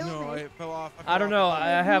 Please. What No, illness? I fell off. I don't know. I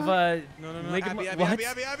have a No. ligament. Abby. What?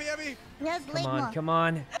 Abby. Yes, Come on, come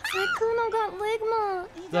on. Sykkuno got ligma.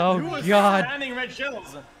 Oh god. Standing red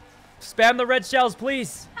shells. Spam the red shells,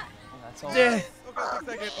 please. That's all. Yeah. Okay, 6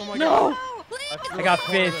 seconds. Oh my No. god. Please. I got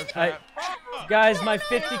 5th. Guys, my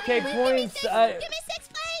 50K points. Give me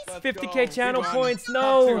 6th place. 50K channel Come on. points.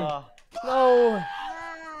 No. No.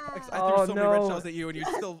 I threw Oh, so many red no. shells at you and you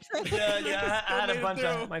still. Yeah, I had a bunch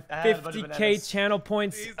of. My I had a bunch of 50K bananas. channel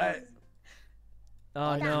points. Jesus.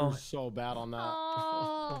 Oh no. I'm so bad on that.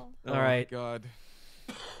 Oh. Oh All right. God.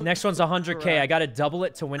 Next one's 100K. I gotta double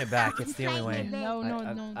it to win it back. It's the only way.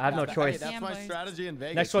 No. I have no choice. Hey, that's my strategy in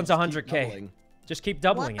Vegas. Next one's You just keep 100K. doubling. Just keep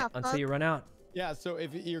doubling What it the until fuck? you run out. Yeah, so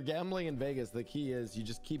if you're gambling in Vegas, the key is you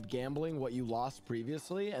just keep gambling what you lost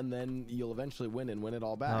previously, and then you'll eventually win and win it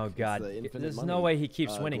all back. Oh It's god, the infinite there's money, no way he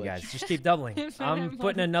keeps winning, glitch. guys. Just keep doubling. I'm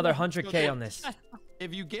putting another 100K on this.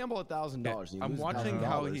 If you gamble $1,000, you I'm lose watching $1,000.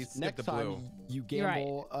 how he skipped Next the blue. time you You're right.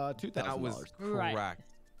 gamble $2,000. That was Right. correct.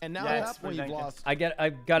 And now Yeah, at it's that point you've pretty lost. I got you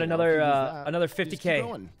know, another if you lose that, another you just keep 50K.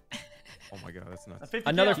 going. Oh my god, that's nuts. 50K.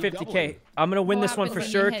 Another keep 50K. doubling. I'm gonna win What this one for happens when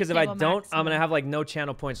you sure, hit because if I table don't, I'm gonna maximum? have like no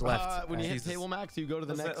channel points left. When you hit Jesus. table max, you go to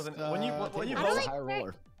the Listen, next. listen, when you I vote, like higher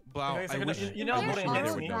roller. Wow, Okay, so I wish. you know I I'm wish voting they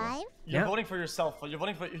against would me. know. You're Yeah. voting for yourself. You're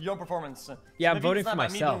voting for your own performance. Yeah, I'm Maybe voting it's for not by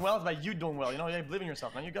me myself. doing well, it's by you doing well. You know, you believe in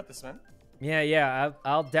yourself, man. You got this, man. Yeah,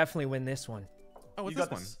 I'll definitely win this one. Oh, what's You this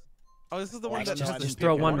got one? this. Oh, this is the one I that don't know, I Just didn't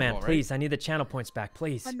throw pick one, one, man, right? please. I need the channel points back,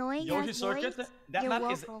 please. Annoying Yoshi as Circuit, voice. that You're map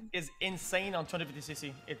welcome. is insane on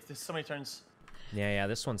 250cc. It's so many turns. Yeah,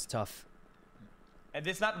 this one's tough. And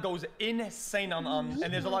this map goes insane on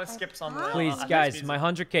and there's a lot of skips on the Please, on guys, speeds. my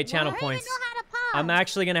 100K channel Why? points. I know how to pause. I'm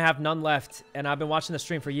actually gonna have none left, and I've been watching the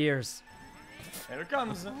stream for years. Here it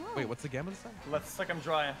comes. Wait, what's the gamma this time? Let's suck him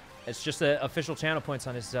dry. It's just the official channel points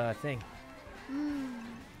on his thing.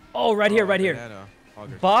 Oh, right here, right here. Banana.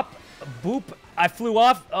 Auger. Bop, boop. I flew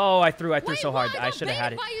off. Oh, I threw Wait, so hard. what? I should have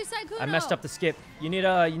had it. By you, Sykkuno. I messed up the skip. You need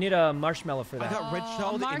a marshmallow for I that. got red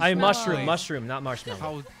shelled. marshmallow. I mean, Marshmallow. mushroom, not marshmallow.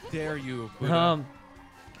 How dare you? Buddha.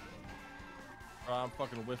 I'm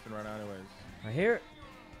fucking whiffing right now, anyways. Right here.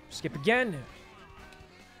 Skip again.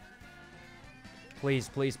 Please,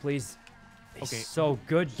 please, please. He's Okay. so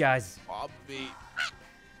good, guys. Bobby.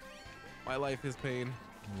 My life is pain.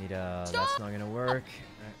 Need that's not gonna work.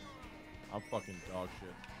 I'm fucking dog shit.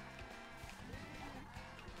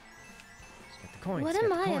 Let's get the coins. What get am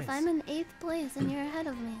the I coins. if I'm in 8th place and you're ahead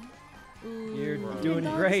of me? You're Right. doing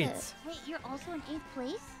Dog great. shit. Wait, you're also in 8th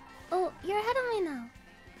place? Oh, you're ahead of me now.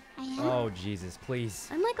 I am. Oh Jesus, please.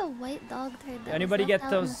 I'm like a white dog turd that Anybody was get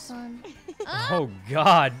left out in the those- sun. Oh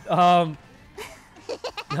God.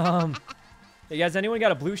 Hey guys, anyone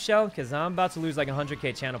got a blue shell? Cause I'm about to lose like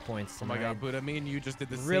 100K channel points. Oh my and god, Buddha, me and you just did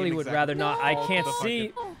the I same really would exact- rather not. I all can't the see.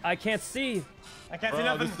 fucking- I can't see. I can't see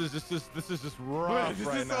Bro, nothing. this is just rough This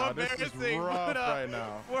right is so now. This is embarrassing. rough Buddha. right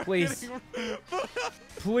now. We're Please. getting-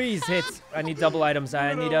 Please hit. I need double items.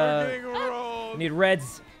 I need We're getting rolled. need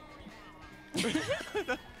reds.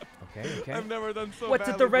 Okay. I've never done so What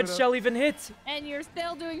did badly, the red Buddha. shell even hit? And you're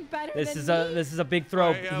still doing better This than is me. a big throw.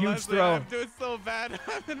 Alright, yeah, Huge Leslie, throw. I'm doing so bad.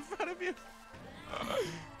 I'm in front of you.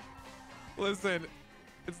 Listen,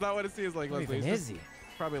 it's not what it seems like, Who Leslie. even It's is just he?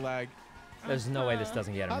 probably lag. There's no way this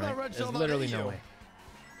doesn't get him How that right. red There's shell not literally hit no you? way.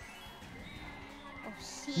 Oh,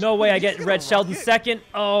 shit. No way I get He's red gonna shelled in rocket. second.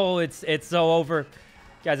 Oh, it's so over.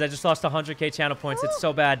 Guys, I just lost 100K channel points. It's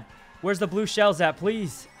so bad. Where's the blue shells at,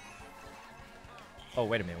 please? Oh,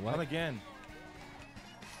 wait a minute. Not What? again.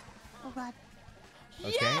 Oh, God.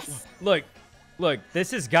 Okay. Look.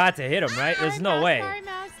 This has got to hit him, right? There's no way. Sorry,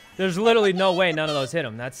 mouse. There's literally no way none of those hit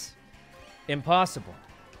him. That's impossible.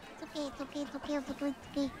 It's okay, it's okay, it's okay, it's okay,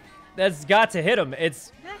 it's okay. That's got to hit him.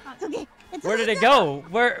 It's It's okay. It's where okay, did it it's go?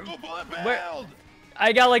 Where?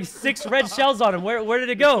 I got like 6 red shells on him. Where did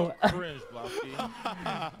it go? Cringe,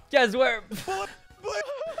 Blowski. Guys, where?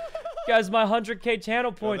 Guys, my 100K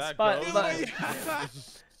channel points. that My, goes.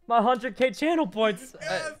 my, my 100K channel points.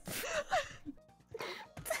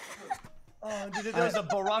 Oh, dude, there was a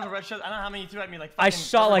barrage of red shells. I don't know how many you threw at me. Like I fucking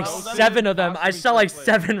shot like 12 of them. 7 of them. I Possibly shot like first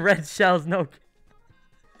place. 7 red shells. No,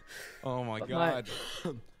 Oh my my- god.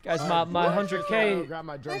 guys, my I'll 100K grab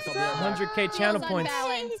my drinks. I'll be right back. 100K channel Feels points.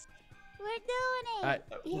 unbalanced. We're doing it. I,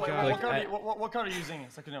 What, God. what, card are you, what card are you using?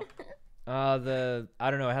 Sykkuno? I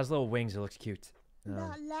don't know. It has little wings. It looks cute.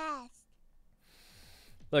 Not last.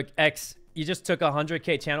 Look, X, you just took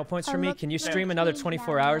 100K channel points from me. look Can you for stream another the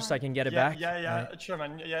 24 down hours so one. I can get it Yeah, back? yeah, Alright. sure,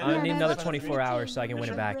 man. Yeah, I yeah, need Yeah, another that's 24 fine. hours so I can win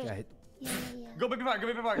it back. Great. Alright, Yeah. Go Baby Park, go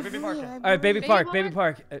Baby Park, Baby Park. Alright, Baby Park, Baby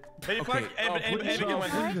Park. Baby Park, anybody can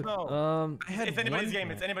win. I had It's anybody's one game,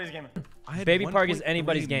 point. it's anybody's game. I had Baby Park is 1.3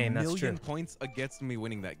 anybody's game, that's million true. points against me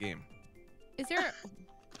winning that game. Is there?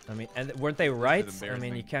 I mean, and weren't they right? I mean,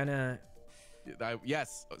 embarrassing. you kind of...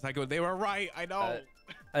 Yes, Psycho, they were right. I know.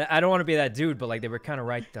 I don't want to be that dude, but like they were kind of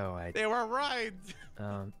right though. They were right.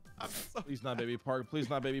 Um, I'm so Please not Baby Park. Please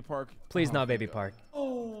not Baby Park. please Oh not my Baby God. Park.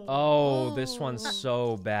 Oh, this one's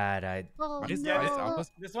so bad. Oh, Just- no. just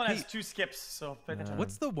almost- This one has Hey. 2 skips, so pay attention.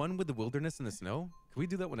 What's the one with the wilderness and the snow? Can we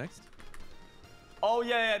do that one next? Oh,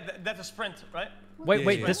 yeah, that's a sprint, right?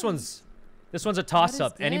 Wait, Yeah. this one's a toss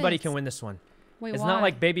up. is Anybody this? can win this one. Wait, It's why? not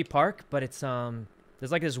like Baby Park, but it's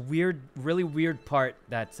there's like this really weird part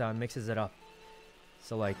that mixes it up.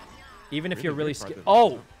 So like, even if you're really weird part scared. that-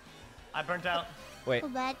 Oh, I burnt out. wait, Too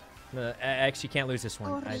bad. X, you can't lose this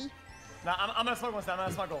one. Sorry. Nah, I'm gonna smoke one time.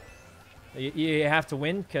 I'm gonna smoke. You have to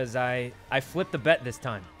win because I flipped the bet this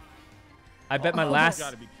time. I bet my last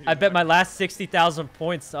I bet my last 60,000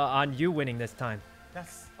 points on you winning this time.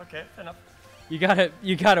 Yes. Okay. Fair enough.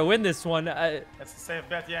 You gotta win this one. That's a safe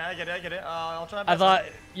bet. Yeah, I get it. I'll try. I thought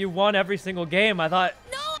you won every single game. I thought.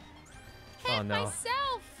 No. Oh no.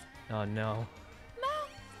 Myself. Oh no.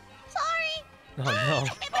 Sorry. Oh no.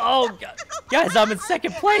 Oh God. Guys, I'm in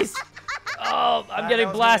second place. Oh, I'm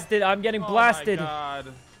getting blasted. I'm getting blasted. Oh my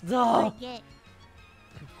God. Oh.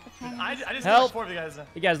 I just Help. got 4 of you guys.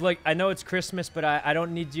 You guys, look, I know it's Christmas, but I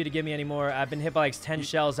don't need you to give me any more. I've been hit by like 10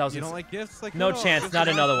 shells. I was You don't like gifts? Like no chance, not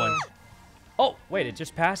another one. Oh, wait, it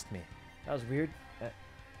just passed me. That was weird.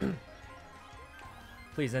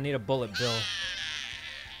 Please, I need a bullet bill.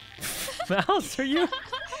 Mouse, are you?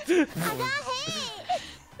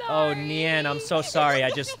 Oh, Nian, I'm so sorry. I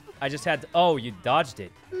just had to. Oh, you dodged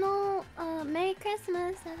it. No, Merry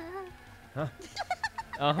Christmas. Huh?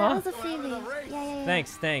 That was a freebie. Yeah.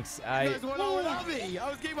 Thanks. You guys went all in on me. I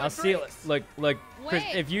was getting my I'll see. drinks. Look, Chris.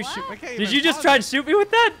 Wait, If you shoot, what? did you just try to shoot me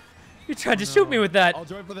with that? You tried to shoot me with that. I'll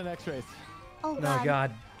join for the next race. Oh No, God.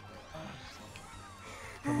 God.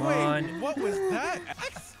 Come Wait, on, what was that?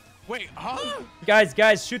 X? Wait, huh?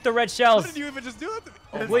 guys, shoot the red What shells. did you even just do?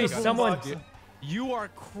 Please, someone. You are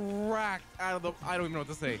cracked out of the. I don't even know what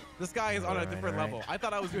to say. This guy is on a different level. I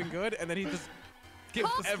thought I was doing good, and then he just skipped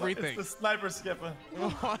everything. It's the sniper skipper.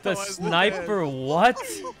 What The was sniper what?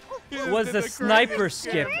 this? Was He the did sniper craziest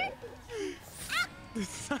skip? The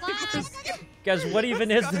sniper skip. Guys, what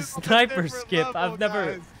even is the This guy's on a sniper different skip? level, I've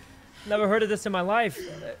never heard of this in my life.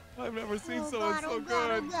 I've never seen Oh someone God, so oh God,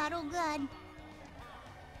 good. oh God, oh God.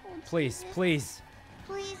 Oh, Please. Please,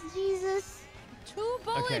 Jesus. 2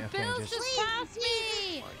 bullet Okay, bills just- just passed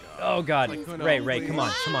me. Oh God, Sykkuno, Ray, come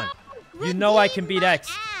on. You Redeem know I can my beat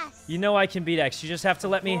X. ass. You know I can beat X. You just have to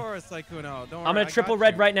let me. Of course, Sykkuno. Don't worry, I'm gonna I triple got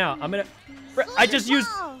red you. right now. I just used.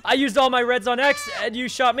 Wow. I used all my reds on X, and you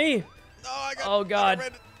shot me. I got- Oh, God. I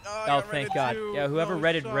got Oh, red thank it God. too. Yeah, whoever No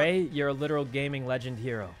redded shot. Ray, you're a literal gaming legend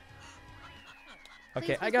hero.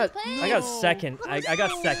 Okay, Please, I got please. second. I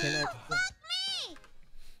got second.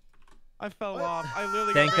 I fell off. I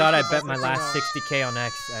literally. Thank got God I raised by bet my last Sykkuno. 60K on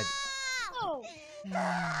X.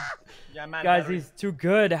 Yeah, man. Guys, he's too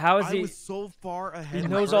good. How is I he? was so far ahead. He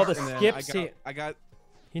knows all the and then skips. I got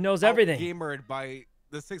He knows everything. gamered by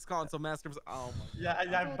the 6 console masters. Oh my. Yeah,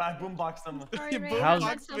 I boomboxed him. Sorry, Ray, How's- I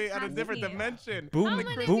got Boomboxed so me at a past different me. dimension. How Boom,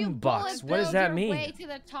 many of you boom box. bullet What does bills that your mean? way to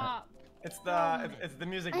the top? It's the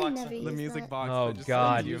music I box. never The used music that. box. Oh, that just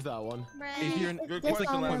God. sends you. Use that one. If you're- It's Good question,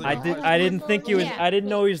 on Leslie. my I didn't think he was. Yeah. I didn't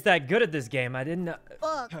know he was that good at this game. I didn't know.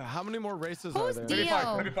 Fuck. How many more races are Who's there? Baby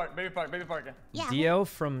Dio? park. Baby park. Yeah. Dio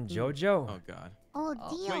from JoJo. Oh God. Oh,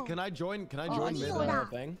 Dio. Wait, can I join? Can I Oh, join Dio. mid on our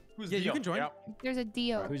thing? Who's Yeah, you Dio? can join. Yeah. There's a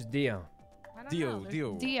Dio. Who's Dio? I don't Dio, know. There's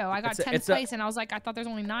Dio. Dio. I got It's a- 10th it's a- place, and I was like, I thought there's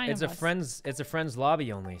only 9 It's of a us. friends. It's a friends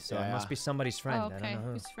lobby only, so it Yeah. must be somebody's friend. Oh, I okay. don't know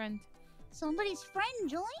who. Who's friend? Somebody's friend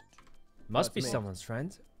joined? Must That's be me. someone's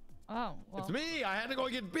friend. Oh, well. It's me. I had to go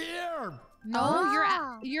get beer. No,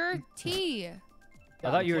 Oh. you're T. I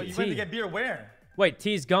thought you were Well, you went to T. get beer where? Wait,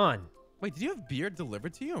 T's gone. Wait, did you have beer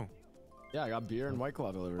delivered to you? Yeah, I got beer and White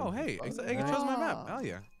Claw delivered. Oh, hey, I chose my map. Hell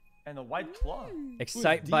yeah. And the white claw.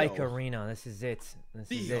 Excite Dio? Bike Arena. This is it. This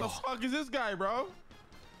is Who it. the fuck is this guy, bro?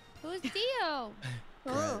 Who's Dio?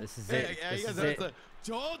 Yeah, this is Hey, it. you This guys is it. the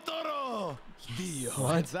Totoro. Dio.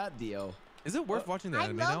 What? What's that Dio? Is it worth watching the I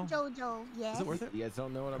anime love now? JoJo. Yes. Is it worth it? You guys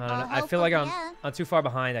don't know what I'm I don't know. I Hell feel like fuck I'm yeah. I'm too far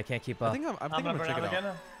behind. I can't keep I up. think I'm I'm gonna check it out. again.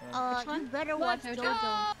 Which You one? better watch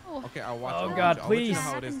JoJo. Okay, I'll watch Oh, it. God, I'll please. let you know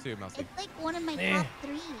how it is too, Mousy. It's like one of my Eh. top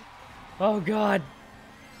 3. Oh God.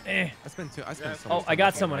 Eh. I spent so Oh, much I time got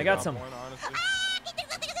with someone. I got Fortnite, someone. honestly.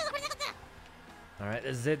 All right,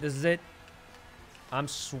 this is it. This is it. I'm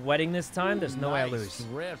sweating this time. There's no way I lose.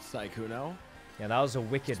 Drift, Sykkuno. Yeah, that was a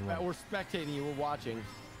wicked one. We're spectating you. We're watching.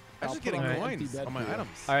 I'm I'll just put getting on an coins empty bed on my for you. items.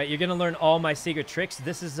 All right, you're gonna learn all my secret tricks.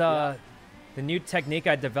 This is the new technique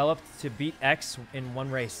I developed to beat X in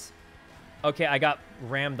one race. Okay, I got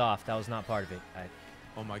rammed off. That was not part of it.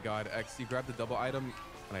 Oh my God, X, you grabbed the double item,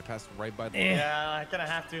 and I passed right by the. Eh. Yeah, I kind of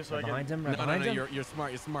have to, so I Behind can. him, No, right no, behind no, him. you're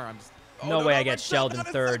smart. You're smart. I'm just. No way I my get shelled in God,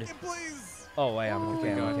 third. second, please. Oh wait, I'm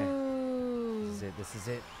okay. God. Okay. Ooh. This is it. This is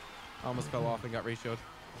it. I almost fell off and got ratioed.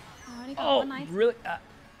 I already got Oh, one knife. really?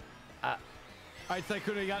 All right,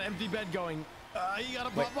 Sykkuno, you got an empty bed going. You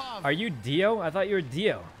gotta Wait, pop off. are you Dio? I thought you were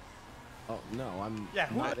Dio. Oh no, I'm Yeah,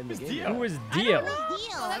 who not in the is game. Dio? Who is Dio. Dio?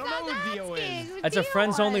 I don't know who Dio is. That's a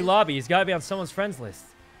friends only lobby. He's gotta be on someone's friends list.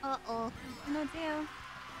 Uh-oh. No deal.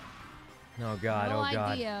 Oh God. No Oh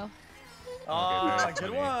God. idea. Oh, very good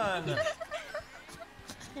funny. one.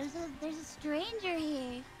 There's a stranger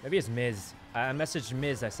here. Maybe it's Miz. I messaged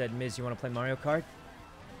Miz. I said, Miz, you want to play Mario Kart?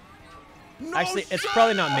 No Actually, it's shot!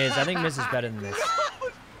 probably not Miz. I think Miz is better than this.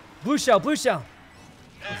 Blue shell, blue shell.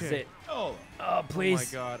 That's Okay. it. Oh. Oh,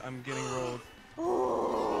 please. Oh my god, I'm getting rolled.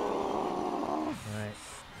 All right.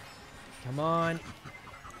 Come on.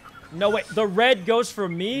 No, wait. The red goes for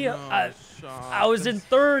me? No I shot. was in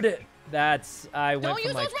third. I went Don't from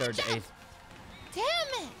use like those third red to shells. eighth.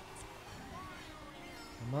 Damn it!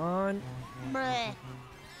 Come on. Bruh.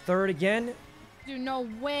 Third again. Dude, no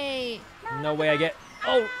way. No way I get...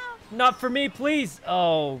 Oh, not for me, please.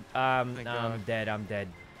 Oh, Thank I'm God. dead. I'm dead.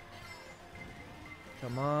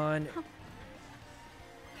 Come on.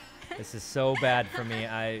 This is so bad for me.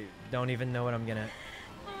 I don't even know what I'm gonna...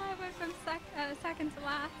 Oh, I went from second to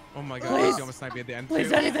last. Oh my god, Please. he's gonna snipe me at the end Please,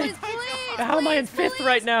 too. anything. Please, How am I in fifth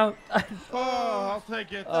right now? Oh, I'll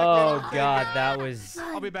take it. Oh, God, that was...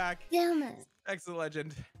 I'll be back. Damn it. Exit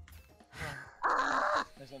legend.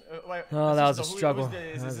 Wait, Oh, that was so a who's struggle. Is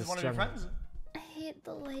That this was a one of your struggle. friends? I hate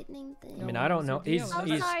the lightning thing. I mean, I don't know. He's I'm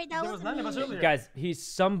sorry, that There was was none of us me. earlier. guys, he's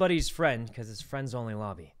somebody's friend because his friend's only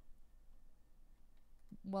lobby.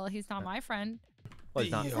 Well, he's not my friend. Well,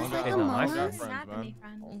 he's not, He's he's like not a my mom? friend. Doesn't have any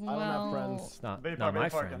friends. I don't have friends. It's not, Baby not Park, my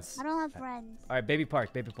Baby Park. friends. I don't have friends. All right, Baby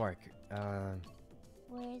Park, Baby Park.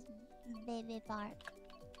 Where's Baby Park?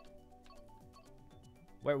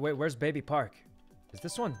 Where's Baby Park? Is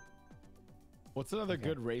this one? What's another Okay.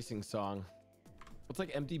 good racing song? What's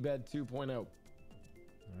like Empty Bed 2.0? All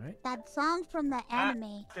right. That song from the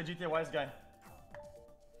anime. The GTA Wise guy.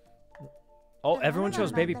 Oh, everyone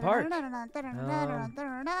chose Baby Park.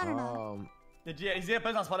 He's got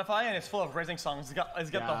plays on Spotify and it's full of racing songs. He's got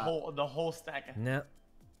Yeah. the whole stack. No.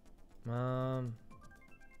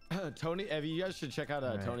 Tony, you guys should check out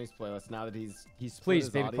Alright. Tony's playlist now that he's split Please, his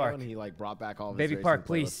Baby audio Park. and he like brought back all of his Baby racing Park, playlists.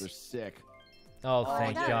 please. They're sick. Oh, I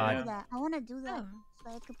thank gotta God. do that. I want to do that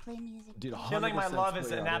so I could play music. Dude, Killing My 100% Love is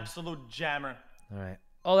split an audio. absolute jammer. All right.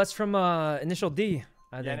 Oh, that's from Initial D.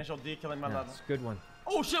 I Yeah, think. Initial D, Killing My Yeah, Love. it's a good one.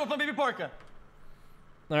 Oh shit, we're playing Baby Park.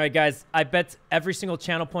 All right, guys. I bet every single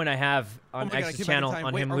channel point I have on Oh my God, I X's keep back in channel time.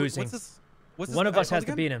 on Wait, him are we- losing. what's this One of us called has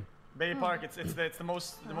to again? beat him. Baby Park, it's the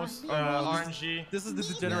most Oh, RNG. This is the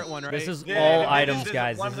degenerate one, right? This is Yeah, all this items, is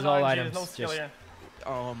guys. one This of is the all RNG, items. there's no skill Just here.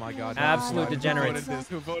 Oh my god. Absolute Who degenerate. voted this?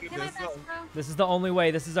 Who voted Do my this? best, bro. this is the only way.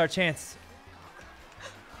 This is our chance.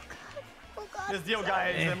 Oh God. This deal guy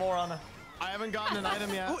is a moron. I haven't gotten an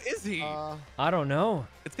item yet. Who is he? I don't know.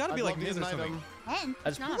 It's gotta I'd be like love to Miz get or an something. item.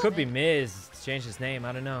 And That not could be Miz. Miz. Change his name.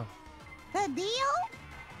 I don't know. the deal?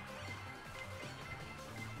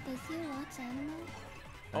 Does he watch anime?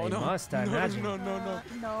 Oh He no. must, I no, imagine. No, no, no.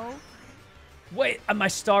 No. Wait, my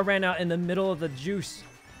star ran out in the middle of the juice.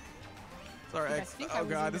 Sorry, I X. think I Oh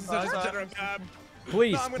was god, in this is the such a bus. degenerate cab.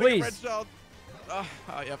 Please, No, I'm gonna get red please. shelled.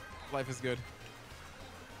 Yep. Life is good.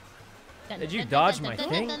 Did you dodge my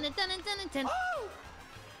thing?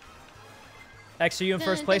 X, are you in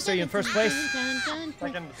first place? Are you in first place?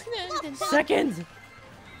 Second. Second!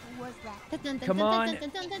 Who was that? Come on.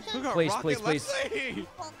 Who got Please, rocket? please, Let's please. see.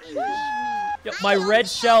 Fucking beat me. Yo, my red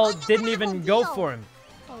shell didn't even go deal. for him.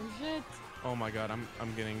 Oh shit. Oh my god, I'm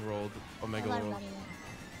getting rolled. Omega Hold on, rolled. hold on,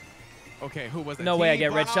 hold Okay, who was it? No way I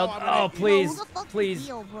get red Wow, shelled. I'm Oh, gonna- on. please, Who the fuck is please.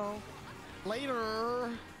 Deal, bro? Later. All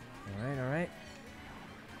right, all right.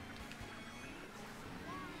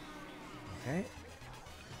 Okay.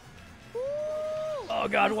 Oh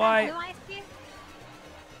God, why? Blue ice cube?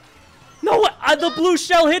 No, what? The blue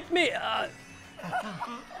shell hit me.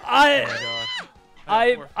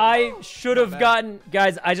 I should have gotten,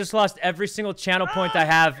 guys. I just lost every single channel point I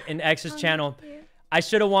have in X's channel. I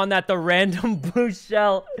should have won that the random blue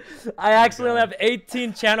shell. I actually only have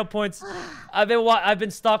 18 channel points. I've been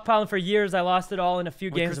stockpiling for years. I lost it all in a few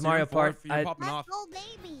Wait, games Chris, of you're Mario in fourth. Kart. You're popping off. Let's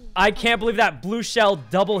go, baby. I can't believe that blue shell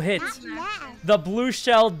double hit. Not last. The blue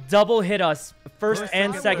shell double hit us first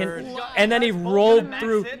and second, third. and then he Both got a rolled max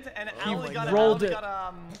through. hit, and He Ali got rolled Ali it.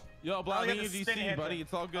 got, Yo, Black, Ali got me the and spin DC, hit. buddy.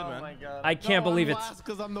 It's all good, Oh man. my god. I can't believe it.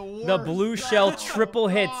 Because I'm the worst. The blue shell Oh, triple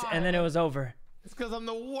hits, God. and then it was over. It's because I'm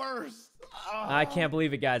the worst. I can't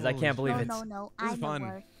believe it, guys. I can't believe No, it. no, no. This is I'm the fun.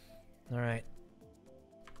 worst. All right.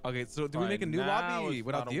 Okay, so do we make a new Now lobby it's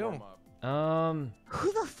without not a Dio? warm-up.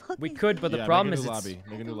 Who the fuck We is could, but the Yeah, problem make a is new it's lobby.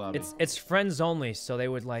 Make a new lobby. it's friends only, so they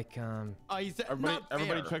would like He said, Everybody, not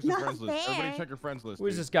everybody fair. check your Not friends list. Everybody fair. check your friends list. Who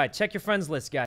is dude. this guy? Check your friends list, guys.